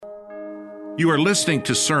You are listening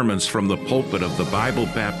to sermons from the pulpit of the Bible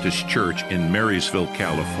Baptist Church in Marysville,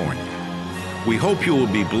 California. We hope you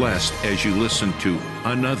will be blessed as you listen to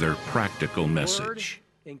another practical message.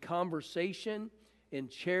 In conversation, in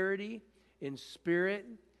charity, in spirit,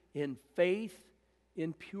 in faith,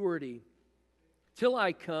 in purity. Till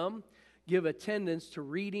I come, give attendance to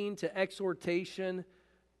reading, to exhortation,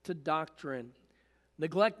 to doctrine.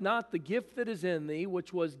 Neglect not the gift that is in thee,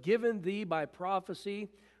 which was given thee by prophecy,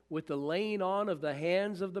 with the laying on of the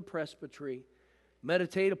hands of the presbytery.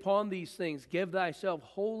 Meditate upon these things. Give thyself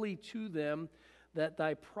wholly to them, that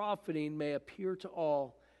thy profiting may appear to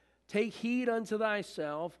all. Take heed unto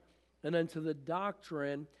thyself and unto the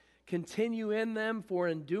doctrine. Continue in them, for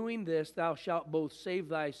in doing this thou shalt both save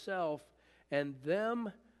thyself and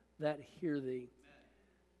them that hear thee.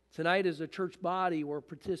 Tonight, as a church body, we're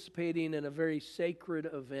participating in a very sacred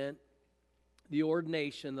event, the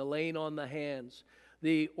ordination, the laying on the hands,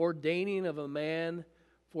 the ordaining of a man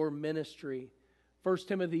for ministry. 1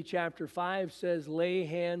 Timothy chapter 5 says, lay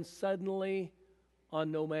hands suddenly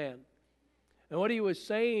on no man. And what he was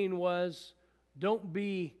saying was, don't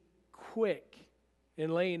be quick in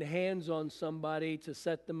laying hands on somebody to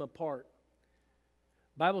set them apart.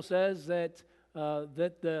 The Bible says that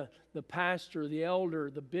the pastor, the elder,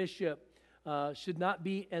 the bishop should not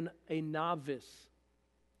be a novice.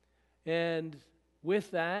 And with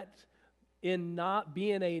that, in not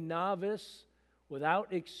being a novice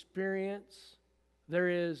without experience, there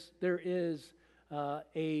is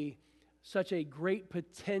such a great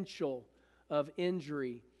potential of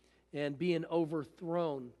injury and being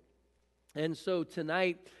overthrown. And so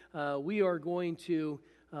tonight we are going to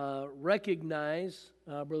recognize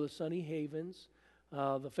Brother Sonny Havens,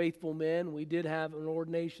 the faithful men. We did have an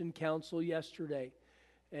ordination council yesterday,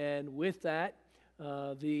 and with that,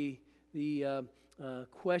 the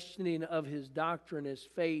questioning of his doctrine, his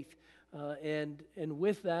faith, and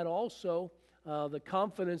with that also the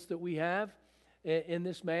confidence that we have in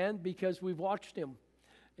this man because we've watched him,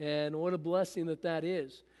 and what a blessing that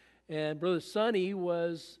is. And Brother Sonny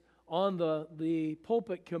was on the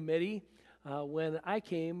pulpit committee when I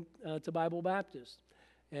came to Bible Baptist,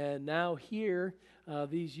 and now here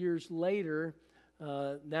these years later,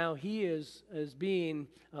 now he is being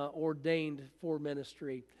ordained for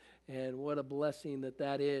ministry. And what a blessing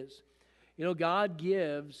that is. You know, God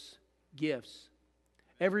gives gifts.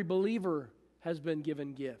 Every believer has been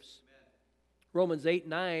given gifts. Romans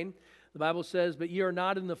 8:9, the Bible says, but ye are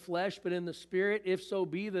not in the flesh, but in the Spirit, if so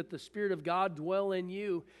be that the Spirit of God dwell in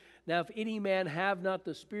you. Now, if any man have not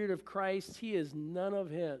the Spirit of Christ, he is none of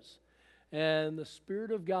his. And the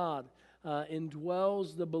Spirit of God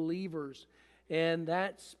indwells the believers. And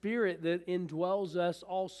that Spirit that indwells us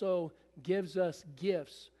also gives us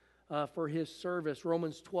gifts for his service.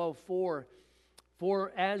 Romans 12:4,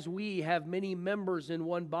 for as we have many members in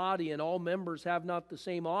one body, and all members have not the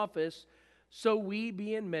same office, so we,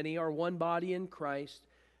 being many, are one body in Christ,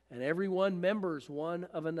 and every one members one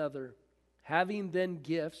of another. Having then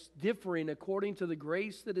gifts differing according to the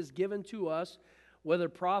grace that is given to us, whether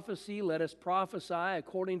prophecy, let us prophesy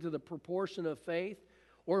according to the proportion of faith,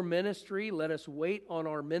 or ministry, let us wait on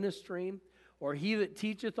our ministering, or he that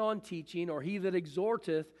teacheth on teaching, or he that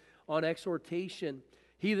exhorteth on exhortation.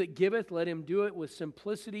 He that giveth, let him do it with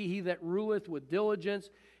simplicity. He that ruleth with diligence.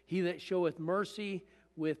 He that showeth mercy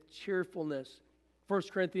with cheerfulness. 1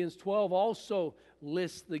 Corinthians 12 also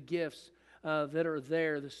lists the gifts that are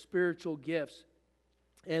there, the spiritual gifts.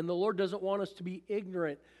 And the Lord doesn't want us to be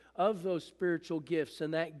ignorant of those spiritual gifts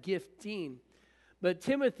and that gifting. But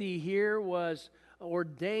Timothy here was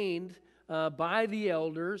ordained by the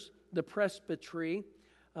elders, the presbytery,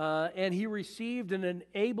 and he received an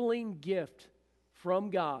enabling gift from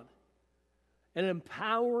God, an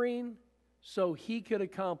empowering so he could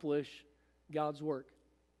accomplish God's work.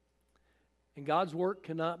 And God's work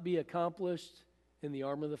cannot be accomplished in the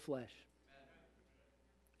arm of the flesh.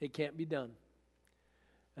 It can't be done.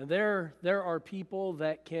 And there are people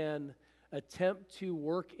that can attempt to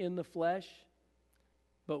work in the flesh,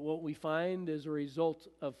 but what we find is a result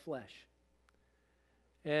of flesh.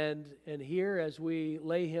 And here, as we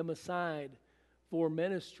lay him aside for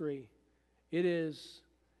ministry, it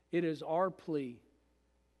is our plea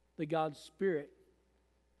that God's Spirit,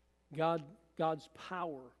 God's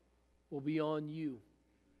power will be on you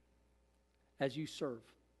as you serve.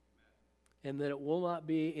 And that it will not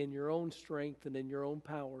be in your own strength and in your own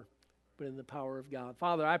power, but in the power of God.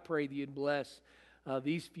 Father, I pray that you'd bless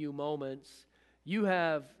these few moments. You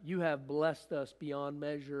have blessed us beyond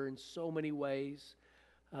measure in so many ways.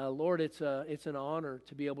 Lord, it's an honor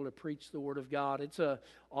to be able to preach the Word of God. It's an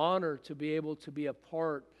honor to be able to be a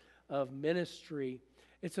part of ministry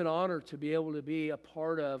It's an honor to be able to be a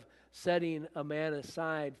part of setting a man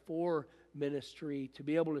aside for ministry, to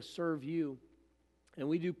be able to serve you. And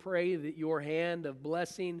we do pray that your hand of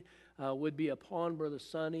blessing would be upon Brother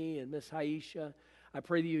Sonny and Miss Haisha. I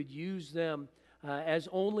pray that you would use them as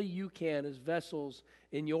only you can, as vessels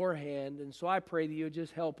in your hand. And so I pray that you would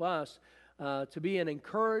just help us to be an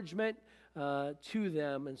encouragement to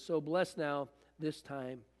them. And so bless now this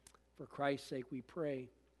time. For Christ's sake we pray.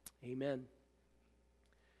 Amen.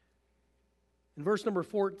 In verse number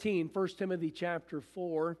 14, 1 Timothy chapter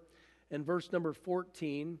 4, and verse number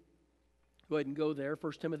 14, go ahead and go there.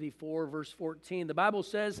 1 Timothy 4, verse 14. The Bible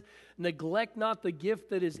says, "Neglect not the gift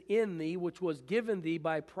that is in thee, which was given thee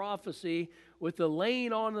by prophecy, with the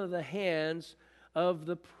laying on of the hands of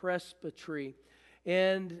the presbytery."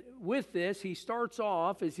 And with this, he starts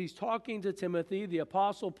off, as he's talking to Timothy, the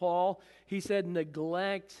Apostle Paul, he said,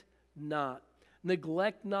 neglect not.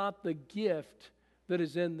 Neglect not the gift that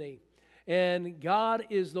is in thee. And God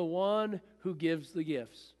is the one who gives the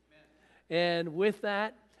gifts. Amen. And with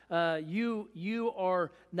that, you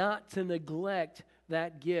are not to neglect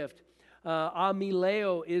that gift.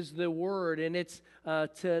 Amileo is the word, and it's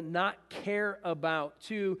to not care about,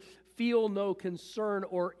 to feel no concern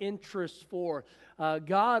or interest for.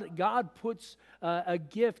 God puts a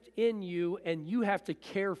gift in you, and you have to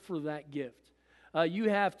care for that gift. You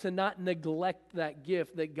have to not neglect that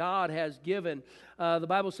gift that God has given. The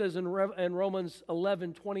Bible says in Romans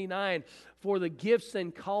 11:29, "For the gifts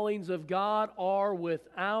and callings of God are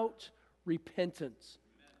without repentance."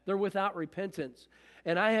 They're without repentance.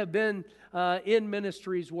 And I have been in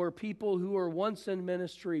ministries where people who were once in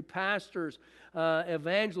ministry, pastors,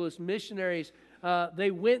 evangelists, missionaries,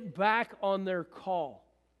 they went back on their call.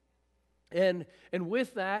 And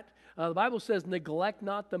with that, the Bible says, neglect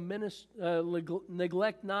not the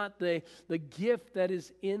gift that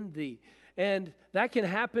is in thee. And that can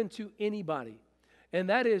happen to anybody. And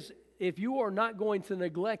that is, if you are not going to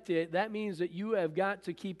neglect it, that means that you have got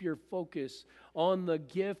to keep your focus on the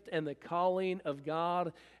gift and the calling of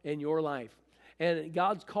God in your life. And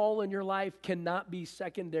God's call in your life cannot be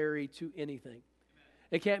secondary to anything.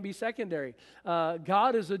 It can't be secondary.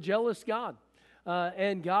 God is a jealous God.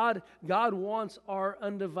 And God wants our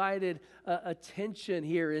undivided attention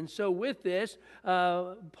here. And so with this,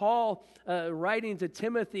 Paul writing to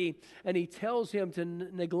Timothy, and he tells him to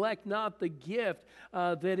neglect not the gift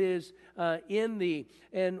that is in thee.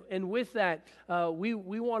 And with that, we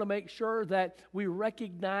want to make sure that we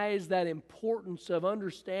recognize that importance of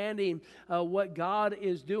understanding what God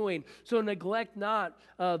is doing. So neglect not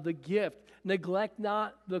the gift. Neglect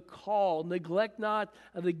not the call. Neglect not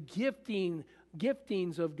the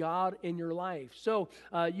giftings of God in your life. So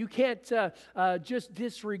you can't just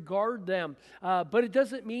disregard them. But it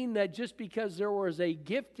doesn't mean that just because there was a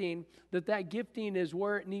gifting, that gifting is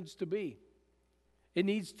where it needs to be. It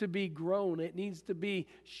needs to be grown. It needs to be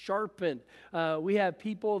sharpened. We have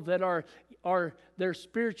people that are their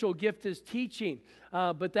spiritual gift is teaching,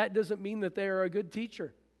 but that doesn't mean that they are a good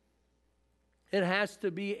teacher. It has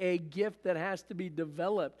to be a gift that has to be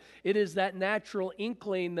developed. It is that natural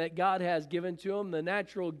inkling that God has given to them, the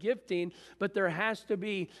natural gifting, but there has to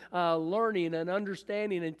be learning and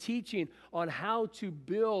understanding and teaching on how to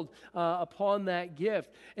build upon that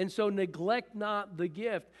gift. And so neglect not the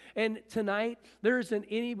gift. And tonight, there isn't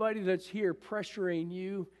anybody that's here pressuring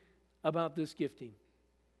you about this gifting.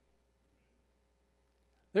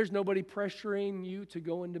 There's nobody pressuring you to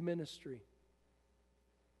go into ministry.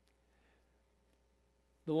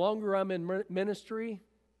 The longer I'm in ministry,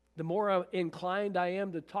 the more inclined I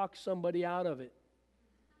am to talk somebody out of it.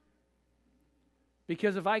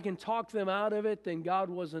 Because if I can talk them out of it, then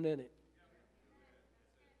God wasn't in it.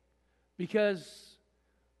 Because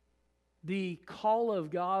the call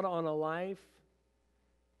of God on a life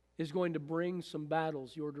is going to bring some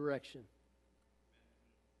battles your direction.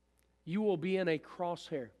 You will be in a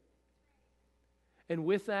crosshair. And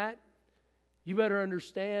with that, you better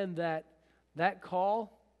understand that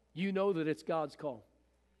call, you know that it's God's call.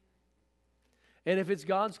 And if it's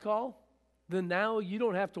God's call, then now you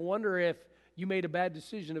don't have to wonder if you made a bad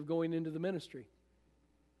decision of going into the ministry.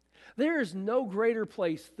 There is no greater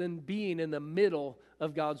place than being in the middle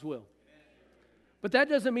of God's will. But that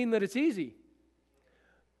doesn't mean that it's easy.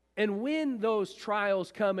 And when those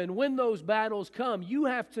trials come and when those battles come, you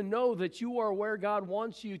have to know that you are where God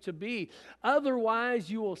wants you to be.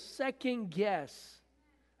 Otherwise, you will second guess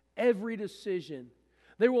every decision.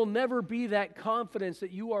 There will never be that confidence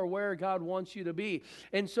that you are where God wants you to be.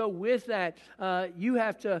 And so with that, you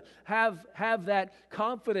have to have that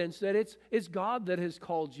confidence that it's God that has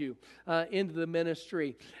called you into the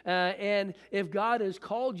ministry. And if God has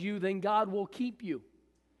called you, then God will keep you.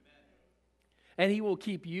 and He will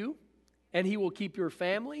keep you, and He will keep your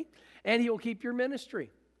family, and He will keep your ministry.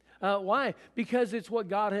 Why? Because it's what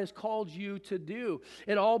God has called you to do.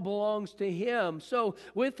 It all belongs to Him. So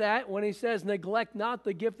with that, when He says, neglect not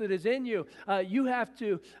the gift that is in you, you have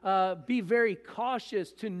to be very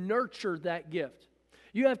cautious to nurture that gift.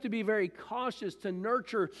 You have to be very cautious to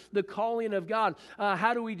nurture the calling of God.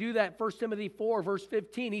 How do we do that? 1 Timothy 4, verse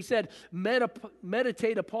 15, he said,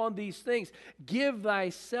 meditate upon these things. Give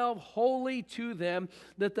thyself wholly to them,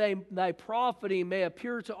 that thy profiting may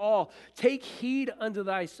appear to all. Take heed unto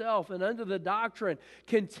thyself and unto the doctrine.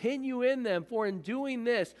 Continue in them, for in doing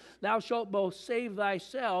this thou shalt both save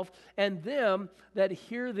thyself and them that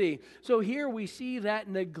hear thee. So here we see that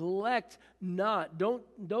neglect not.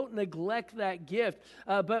 Don't neglect that gift.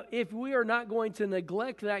 But if we are not going to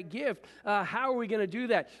neglect that gift, how are we going to do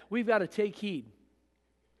that? We've got to take heed.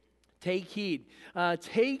 Take heed.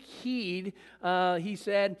 Take heed, he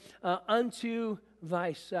said, unto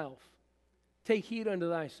thyself. Take heed unto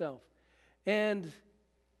thyself. And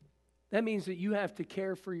that means that you have to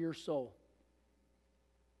care for your soul.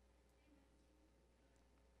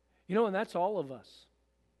 You know, and that's all of us.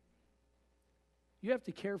 You have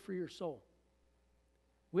to care for your soul.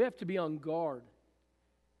 We have to be on guard.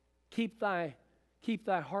 Keep thy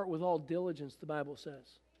heart with all diligence, the Bible says.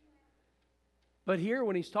 But here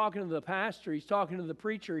when he's talking to the pastor, he's talking to the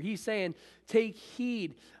preacher, he's saying, take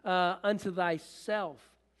heed unto thyself.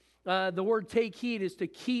 The word take heed is to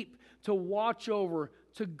keep, to watch over,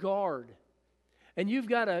 to guard. And you've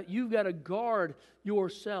got to guard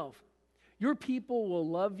yourself. Your people will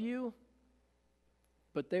love you,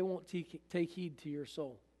 but they won't take heed to your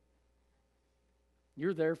soul.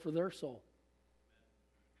 You're there for their soul.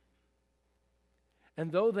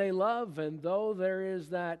 And though they love, and though there is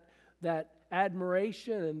that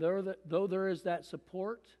admiration, and though there is that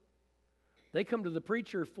support, they come to the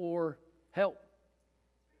preacher for help.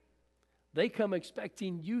 They come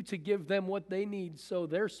expecting you to give them what they need so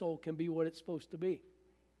their soul can be what it's supposed to be.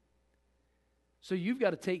 So you've got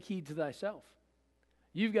to take heed to thyself.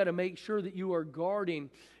 You've got to make sure that you are guarding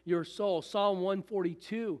your soul. Psalm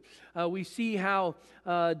 142, we see how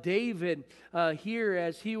David here,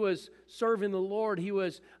 as he was serving the Lord, he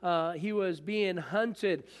was being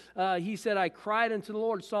hunted. He said, I cried unto the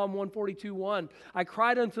Lord, Psalm 142:1. I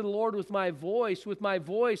cried unto the Lord with my voice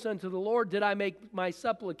unto the Lord did I make my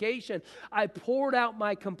supplication. I poured out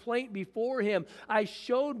my complaint before Him. I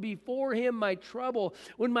showed before Him my trouble.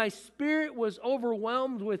 When my spirit was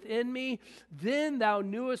overwhelmed within me, then thou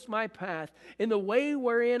knewest my path. In the way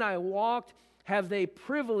wherein I walked, have they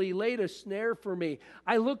privily laid a snare for me.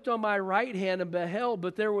 I looked on my right hand and beheld,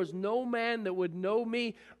 but there was no man that would know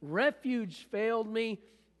me. Refuge failed me.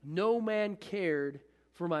 No man cared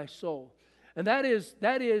for my soul. And that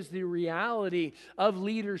is the reality of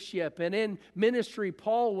leadership. And in ministry,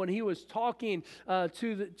 Paul, when he was talking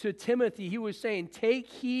to Timothy, he was saying, take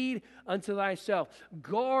heed unto thyself.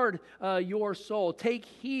 Guard your soul. Take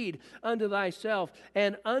heed unto thyself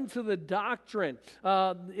and unto the doctrine.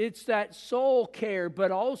 It's that soul care,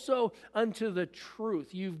 but also unto the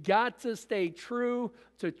truth. You've got to stay true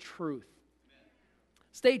to truth.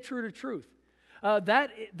 Stay true to truth.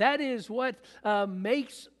 That is what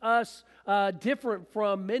makes us different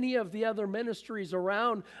from many of the other ministries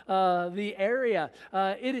around the area.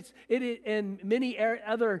 It is and many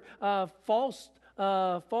other false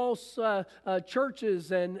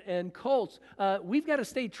churches and cults. We've got to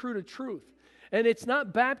stay true to truth, and it's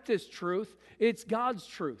not Baptist truth; it's God's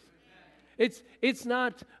truth. It's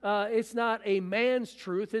not a man's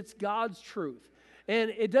truth; it's God's truth.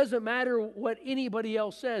 And it doesn't matter what anybody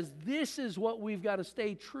else says. This is what we've got to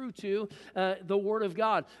stay true to, the Word of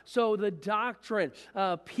God. So the doctrine,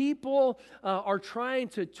 people are trying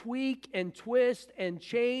to tweak and twist and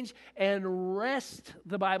change and wrest,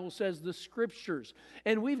 the Bible says, the Scriptures.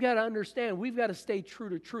 And we've got to understand, we've got to stay true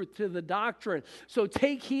to truth, to the doctrine. So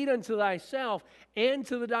take heed unto thyself and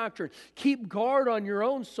to the doctrine. Keep guard on your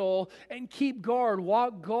own soul and keep guard.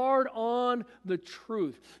 Walk guard on the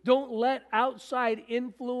truth. Don't let outside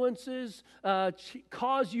influences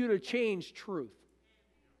cause you to change truth.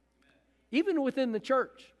 Even within the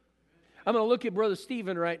church. I'm going to look at Brother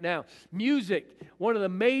Stephen right now. Music, one of the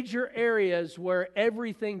major areas where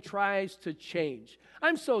everything tries to change.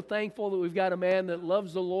 I'm so thankful that we've got a man that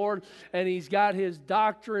loves the Lord and he's got his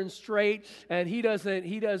doctrine straight and he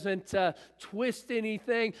doesn't twist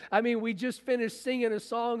anything. I mean, we just finished singing a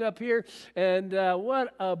song up here and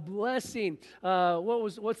what a blessing.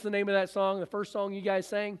 What's the name of that song? The first song you guys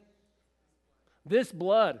sang? This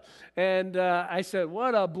blood. And I said,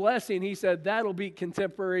 what a blessing. He said, that'll beat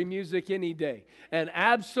contemporary music any day. And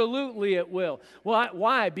absolutely it will.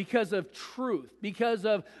 Why? Because of truth, because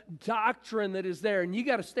of doctrine that is there. And you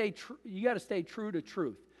got to stay true to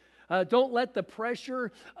truth. Don't let the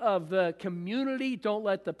pressure of the community, don't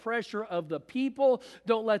let the pressure of the people,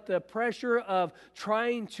 don't let the pressure of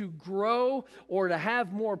trying to grow or to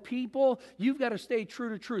have more people. You've got to stay true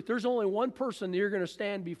to truth. There's only one person that you're going to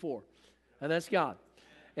stand before, and that's God.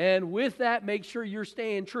 And with that, make sure you're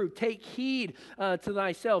staying true. Take heed to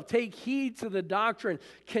thyself. Take heed to the doctrine.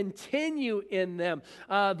 Continue in them.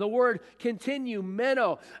 The word continue,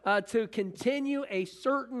 meno, to continue a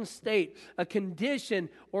certain state, a condition,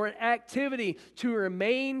 or an activity, to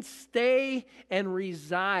remain, stay, and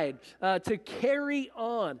reside, to carry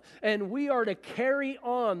on. And we are to carry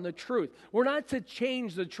on the truth. We're not to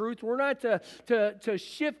change the truth. We're not to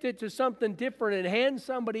shift it to something different and hand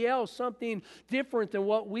somebody else something different than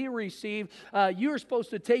what we receive. You're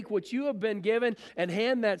supposed to take what you have been given and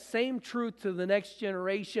hand that same truth to the next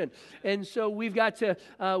generation. And so we've got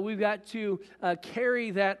to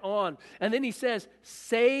carry that on. And then he says,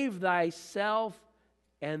 save thyself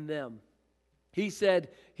and them. He said,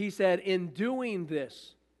 in doing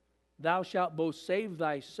this, thou shalt both save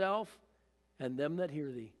thyself and them that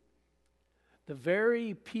hear thee. The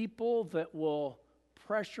very people that will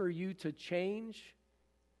pressure you to change,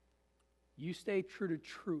 you stay true to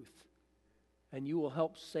truth, and you will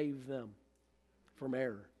help save them from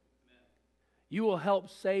error. You will help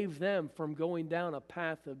save them from going down a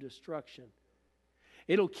path of destruction.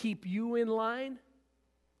 It'll keep you in line,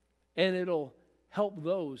 and it'll help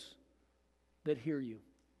those that hear you.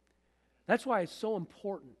 That's why it's so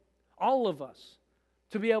important, all of us,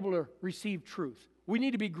 to be able to receive truth. We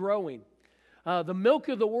need to be growing. The milk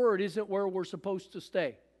of the Word isn't where we're supposed to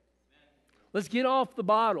stay. Let's get off the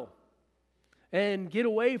bottle and get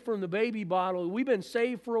away from the baby bottle. We've been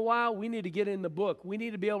saved for a while. We need to get in the book. We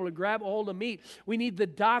need to be able to grab a hold of meat. We need the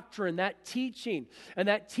doctrine, that teaching. And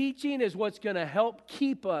that teaching is what's going to help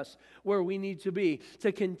keep us where we need to be,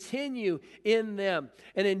 to continue in them.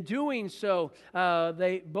 And in doing so,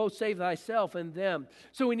 they both save thyself and them.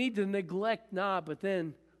 So we need to neglect not, but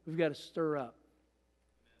then we've got to stir up.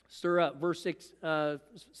 Stir up. Verse 6, 2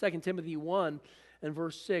 Timothy 1 and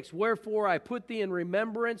verse 6. Wherefore I put thee in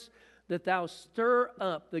remembrance that thou stir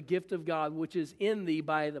up the gift of God which is in thee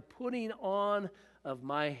by the putting on of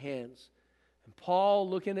my hands. And Paul,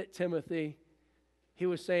 looking at Timothy, he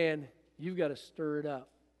was saying, you've got to stir it up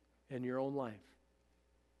in your own life.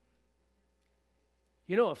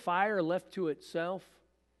 You know, a fire left to itself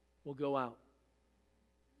will go out.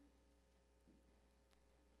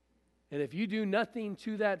 And if you do nothing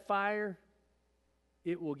to that fire,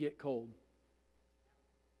 it will get cold.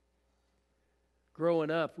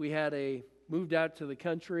 Growing up, we moved out to the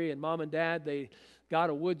country, and Mom and Dad, they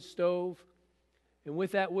got a wood stove. And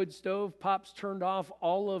with that wood stove, Pops turned off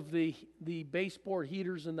all of the baseboard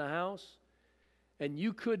heaters in the house, and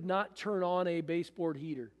you could not turn on a baseboard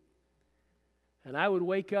heater. And I would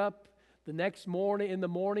wake up the next morning, in the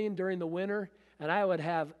morning during the winter, and I would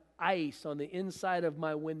have ice on the inside of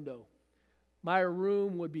my window. My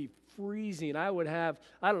room would be freezing. I would have,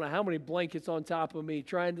 I don't know how many blankets on top of me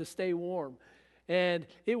trying to stay warm. And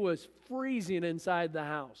it was freezing inside the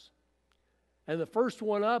house. And the first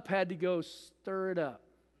one up had to go stir it up.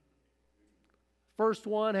 First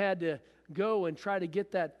one had to go and try to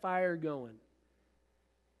get that fire going.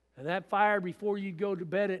 And that fire, before you'd go to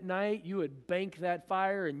bed at night, you would bank that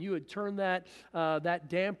fire and you would turn that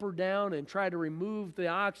damper down and try to remove the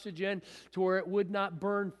oxygen to where it would not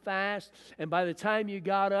burn fast. And by the time you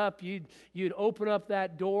got up, you'd open up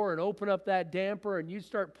that door and open up that damper, and you'd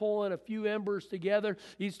start pulling a few embers together.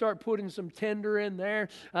 You'd start putting some tinder in there,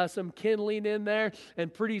 some kindling in there,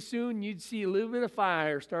 and pretty soon you'd see a little bit of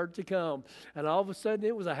fire start to come. And all of a sudden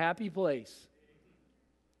it was a happy place.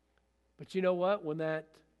 But you know what? When that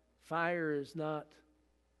fire is not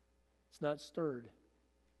stirred,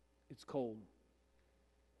 it's cold.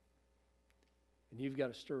 And you've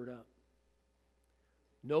got to stir it up.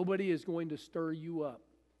 Nobody is going to stir you up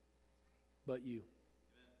but you.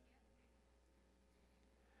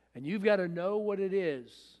 And you've got to know what it is.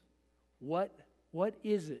 What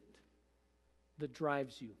is it that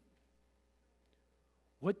drives you?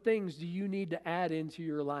 What things do you need to add into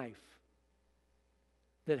your life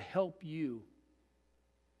that help you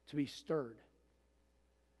to be stirred?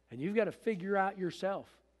 And you've got to figure out yourself.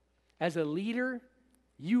 As a leader,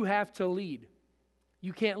 you have to lead.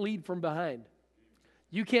 You can't lead from behind.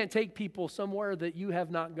 You can't take people somewhere that you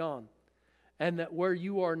have not gone. and that where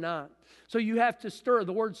you are not. So you have to stir.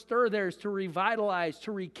 The word stir there is to revitalize,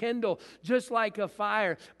 to rekindle, just like a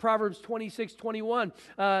fire. Proverbs 26:21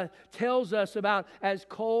 tells us about as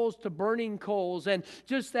coals to burning coals, and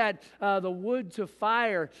just that the wood to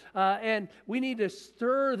fire. And we need to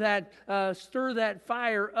stir that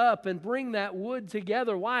fire up and bring that wood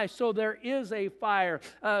together. Why? So there is a fire.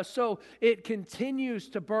 So it continues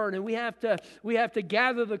to burn, and we have to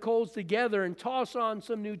gather the coals together and toss on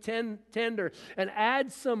some new tinder and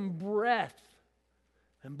add some breath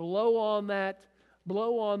and blow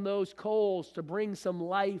on those coals to bring some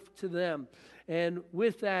life to them. And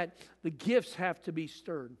with that, the gifts have to be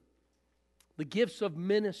stirred. The gifts of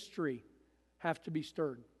ministry have to be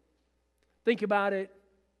stirred. Think about it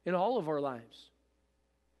in all of our lives.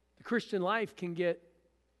 The Christian life can get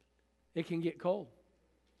cold.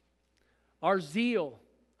 Our zeal,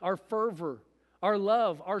 our fervor, our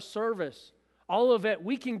love, our service, all of it,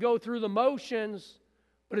 we can go through the motions,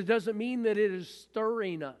 but it doesn't mean that it is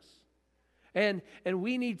stirring us. And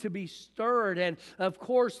we need to be stirred. And of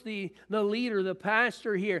course, the leader, the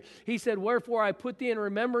pastor here, he said, "Wherefore I put thee in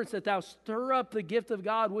remembrance that thou stir up the gift of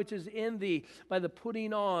God which is in thee by the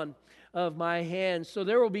putting on of my hands." So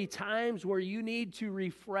there will be times where you need to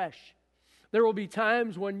refresh. There will be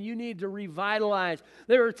times when you need to revitalize.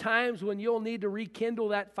 There are times when you'll need to rekindle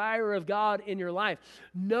that fire of God in your life.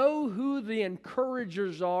 Know who the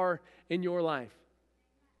encouragers are in your life.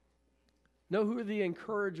 Know who the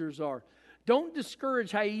encouragers are. Don't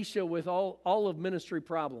discourage Haisha with all of ministry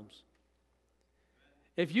problems.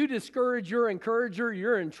 If you discourage your encourager,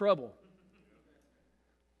 you're in trouble.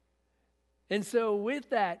 And so with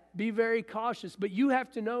that, be very cautious. But you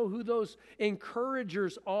have to know who those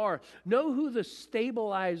encouragers are. Know who the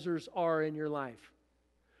stabilizers are in your life.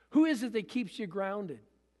 Who is it that keeps you grounded?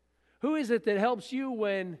 Who is it that helps you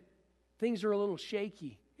when things are a little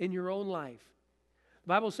shaky in your own life? The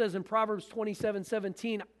Bible says in Proverbs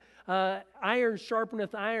 27:17, iron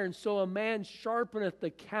sharpeneth iron, so a man sharpeneth the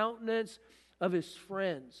countenance of his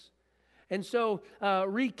friends. And so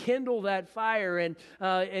rekindle that fire,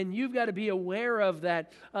 and you've got to be aware of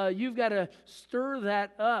that. You've got to stir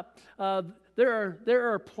that up.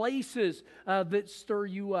 There are places that stir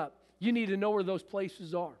you up. You need to know where those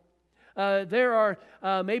places are. There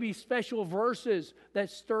are maybe special verses that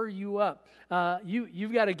stir you up.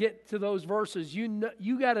 You've got to get to those verses.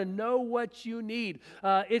 You got to know what you need.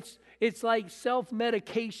 It's like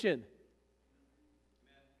self-medication.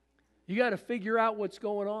 You got to figure out what's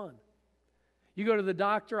going on. You go to the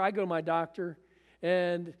doctor. I go to my doctor,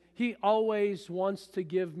 and he always wants to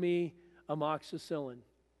give me amoxicillin.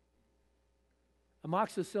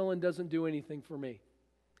 Amoxicillin doesn't do anything for me.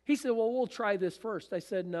 He said, "Well, we'll try this first." I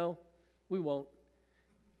said, "No, we won't.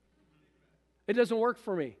 It doesn't work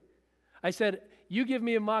for me." I said, "You give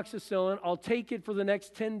me amoxicillin, I'll take it for the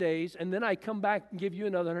next 10 days, and then I come back and give you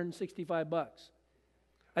another $165.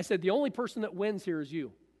 I said, "The only person that wins here is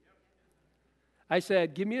you." I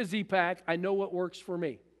said, "Give me a Z-Pack. I know what works for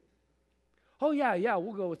me." "Oh, yeah,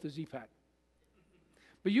 we'll go with the Z-Pack."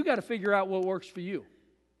 But you got to figure out what works for you.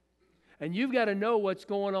 And you've got to know what's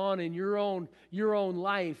going on in your own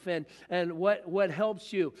life and what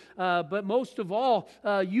helps you. But most of all,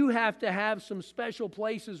 you have to have some special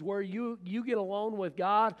places where you get alone with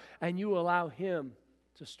God and you allow Him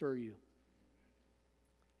to stir you.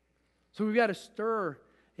 So we've got to stir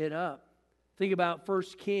it up. Think about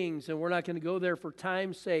 1 Kings, and we're not going to go there for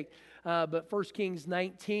time's sake, but 1 Kings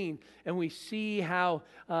 19, and we see how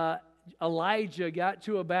Elijah got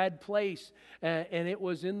to a bad place, and it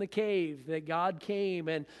was in the cave that God came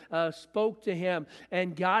and spoke to him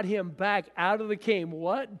and got him back out of the cave.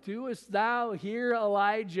 "What doest thou here,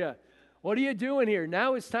 Elijah? What are you doing here?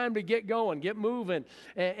 Now it's time to get going, get moving."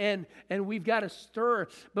 And we've got to stir,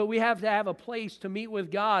 but we have to have a place to meet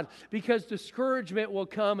with God, because discouragement will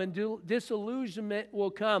come and disillusionment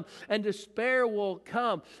will come and despair will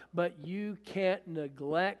come, but you can't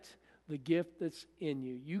neglect the gift that's in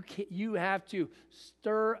you. You have to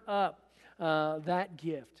stir up that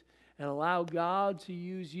gift and allow God to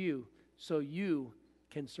use you so you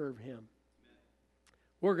can serve Him.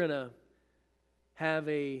 We're going to have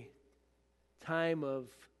a time of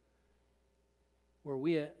where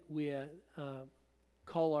we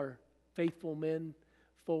call our faithful men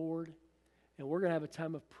forward, and we're going to have a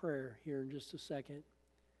time of prayer here in just a second.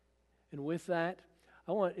 And with that,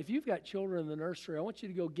 if you've got children in the nursery, I want you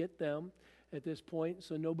to go get them at this point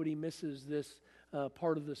so nobody misses this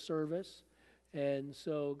part of the service. And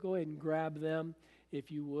so go ahead and grab them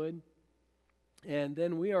if you would. And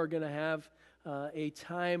then we are going to have a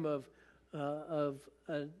time of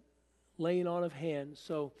laying on of hands.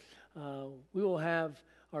 So we will have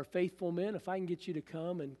our faithful men, if I can get you to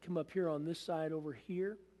come up here on this side over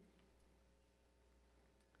here.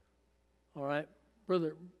 All right,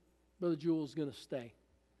 Brother Jewel's going to stay.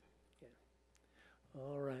 Okay.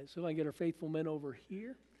 All right, so if I can get our faithful men over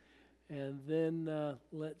here. And then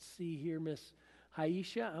let's see here, Miss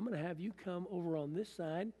Haisha, I'm going to have you come over on this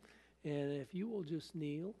side. And if you will just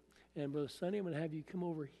kneel. And Brother Sonny, I'm going to have you come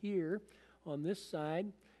over here on this side.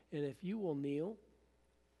 And if you will kneel.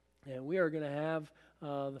 And we are going to have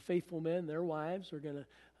the faithful men, their wives are going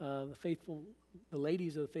to, the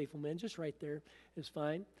ladies of the faithful men, just right there is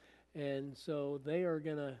fine. And so they are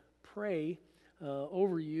going to pray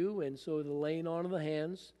over you. And so the laying on of the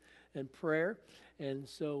hands and prayer. And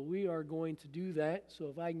so we are going to do that. So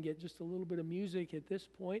if I can get just a little bit of music at this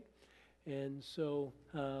point. And so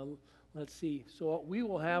let's see. So we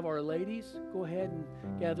will have our ladies go ahead and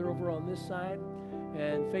gather over on this side.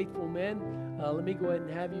 And faithful men, let me go ahead and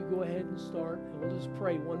have you go ahead and start. And we'll just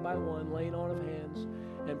pray one by one, laying on of hands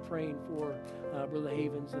and praying for Brother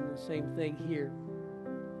Havens. And the same thing here,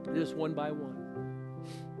 just one by one.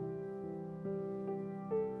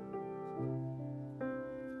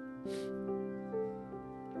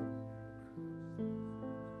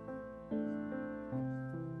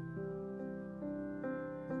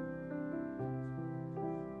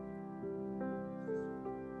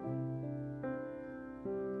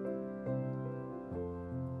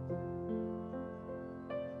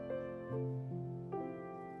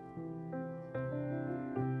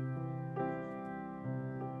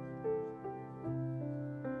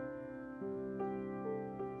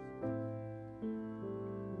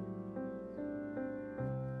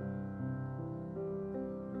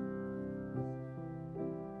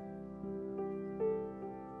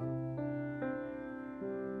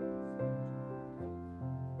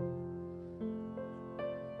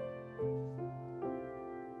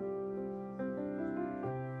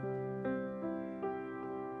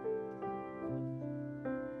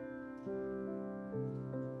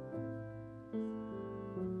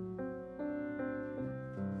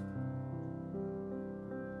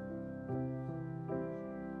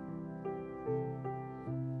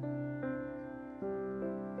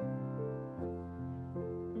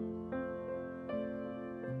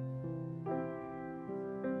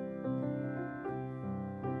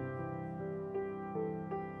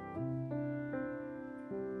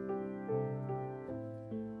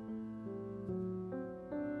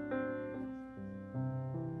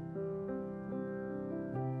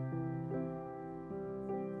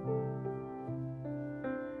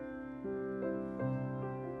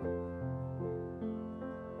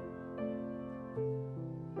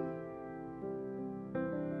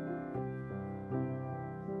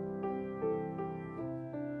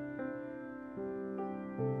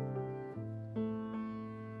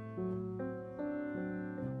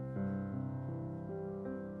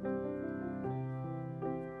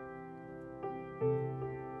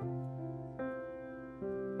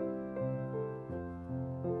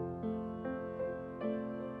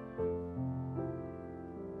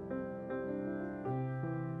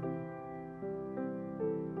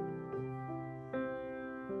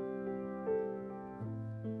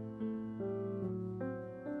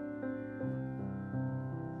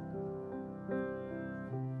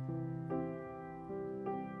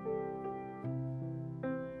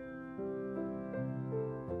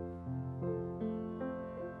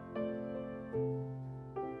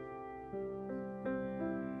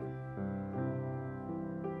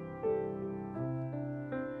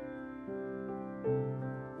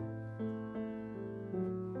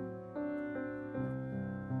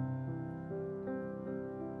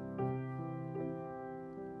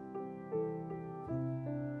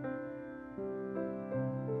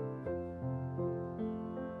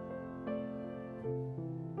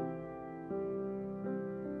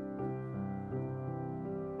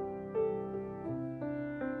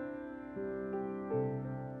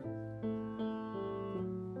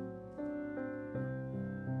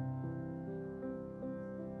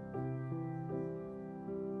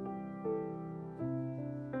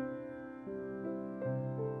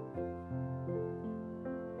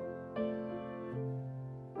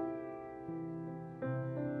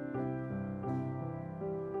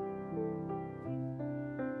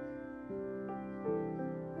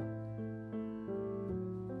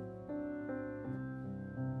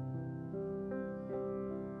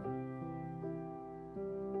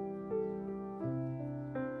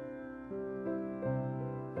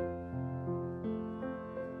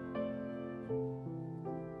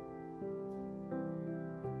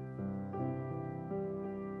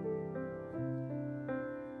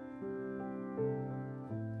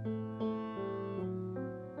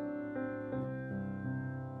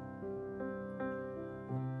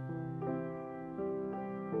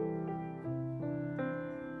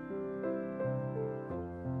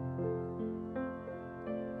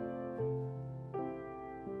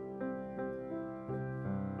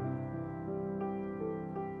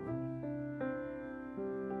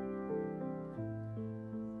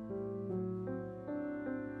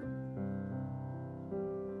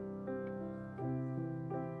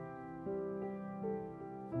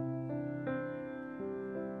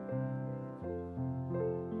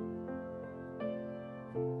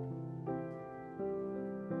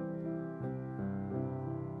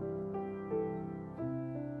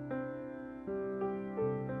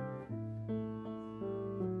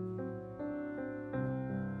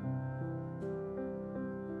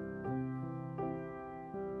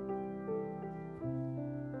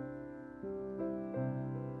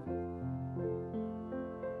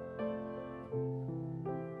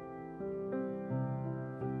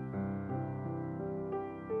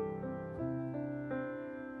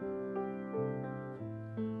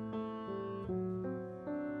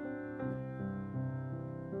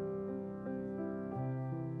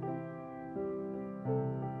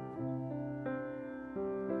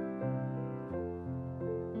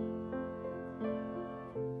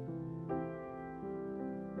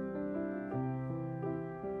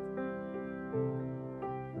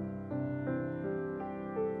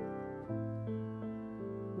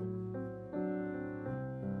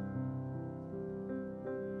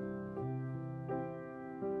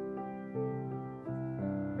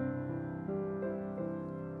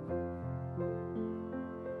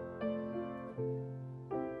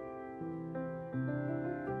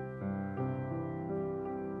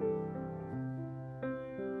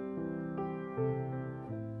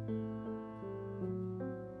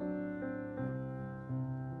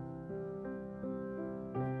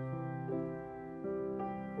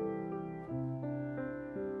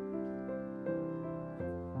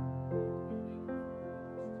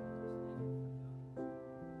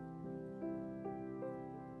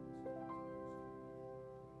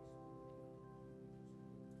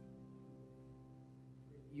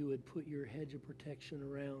 you would put your hedge of protection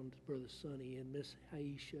around Brother Sonny and Miss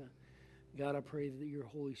Aisha. God, I pray that your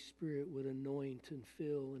Holy Spirit would anoint and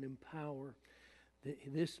fill and empower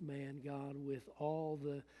this man, God, with all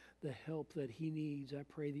the help that he needs. I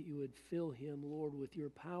pray that you would fill him, Lord, with your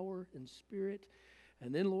power and spirit.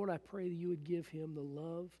 And then, Lord, I pray that you would give him the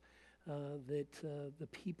love that the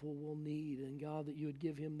people will need. And, God, that you would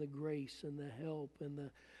give him the grace and the help and the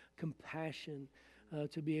compassion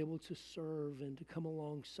to be able to serve and to come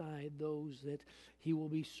alongside those that he will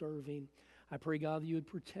be serving. I pray, God, that you would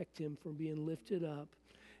protect him from being lifted up.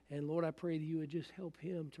 And, Lord, I pray that you would just help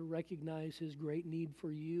him to recognize his great need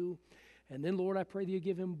for you. And then, Lord, I pray that you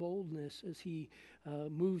give him boldness as he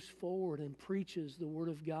moves forward and preaches the Word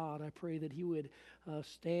of God. I pray that he would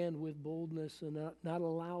stand with boldness and not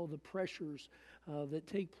allow the pressures that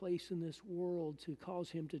take place in this world to cause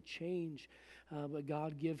him to change. But,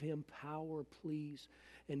 God, give him power, please,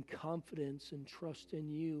 and confidence and trust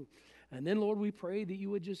in you. And then, Lord, we pray that you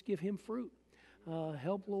would just give him fruit.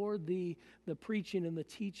 Help, Lord, the preaching and the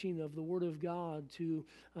teaching of the Word of God to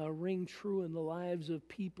ring true in the lives of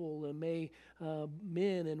people. And may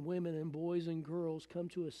men and women and boys and girls come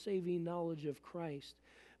to a saving knowledge of Christ.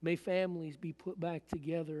 May families be put back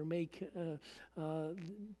together. May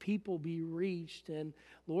people be reached. And,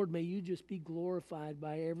 Lord, may you just be glorified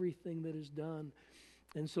by everything that is done.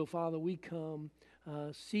 And so, Father, we come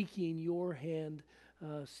seeking your hand,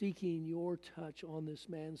 seeking your touch on this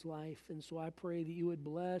man's life. And so I pray that you would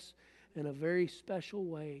bless in a very special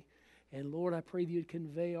way. And Lord, I pray that you'd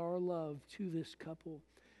convey our love to this couple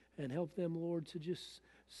and help them, Lord, to just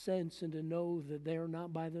sense and to know that they are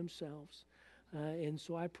not by themselves. And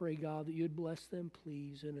so I pray, God, that you'd bless them,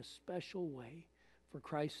 please, in a special way. For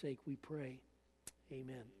Christ's sake we pray.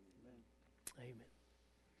 Amen. Amen.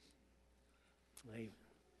 Amen.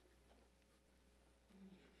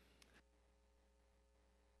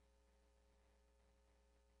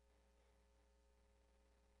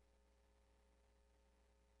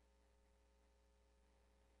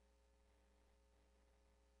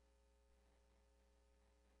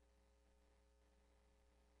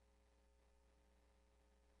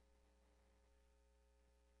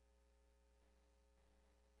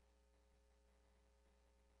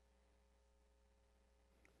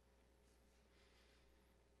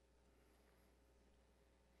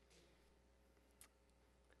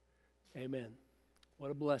 Amen.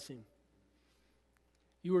 What a blessing.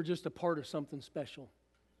 You are just a part of something special.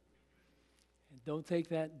 And don't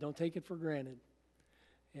take it for granted.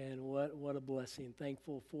 And what a blessing.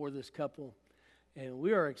 Thankful for this couple. And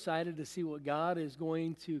we are excited to see what God is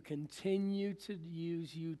going to continue to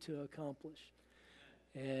use you to accomplish.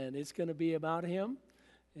 And it's going to be about him.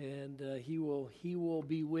 And he will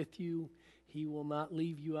be with you. He will not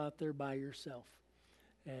leave you out there by yourself.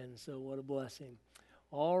 And so what a blessing.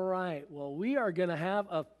 All right, well, we are going to have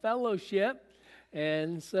a fellowship,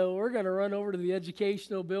 and so we're going to run over to the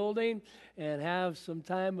educational building and have some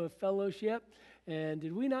time of fellowship. And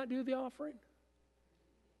did we not do the offering?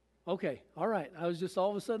 Okay, all right. I was just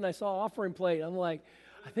all of a sudden I saw offering plate. I'm like,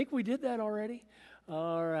 I think we did that already.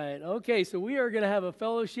 All right. Okay, so we are going to have a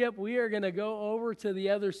fellowship. We are going to go over to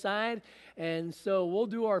the other side, and so we'll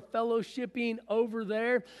do our fellowshipping over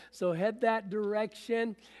there. So head that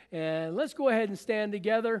direction, and let's go ahead and stand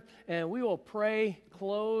together, and we will pray,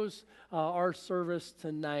 close our service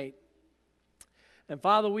tonight. And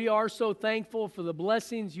Father, we are so thankful for the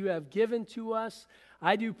blessings you have given to us.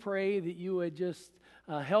 I do pray that you would just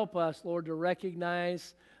help us, Lord, to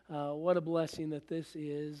recognize what a blessing that this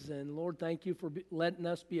is. And Lord, thank you for letting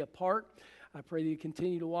us be a part. I pray that you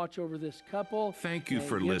continue to watch over this couple. Thank you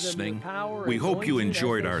for listening. We hope you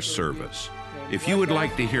enjoyed our service. If you would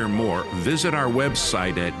like to hear more, visit our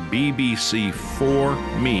website at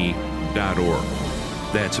bbc4me.org.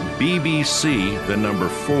 That's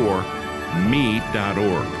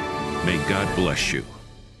bbc4me.org. May God bless you.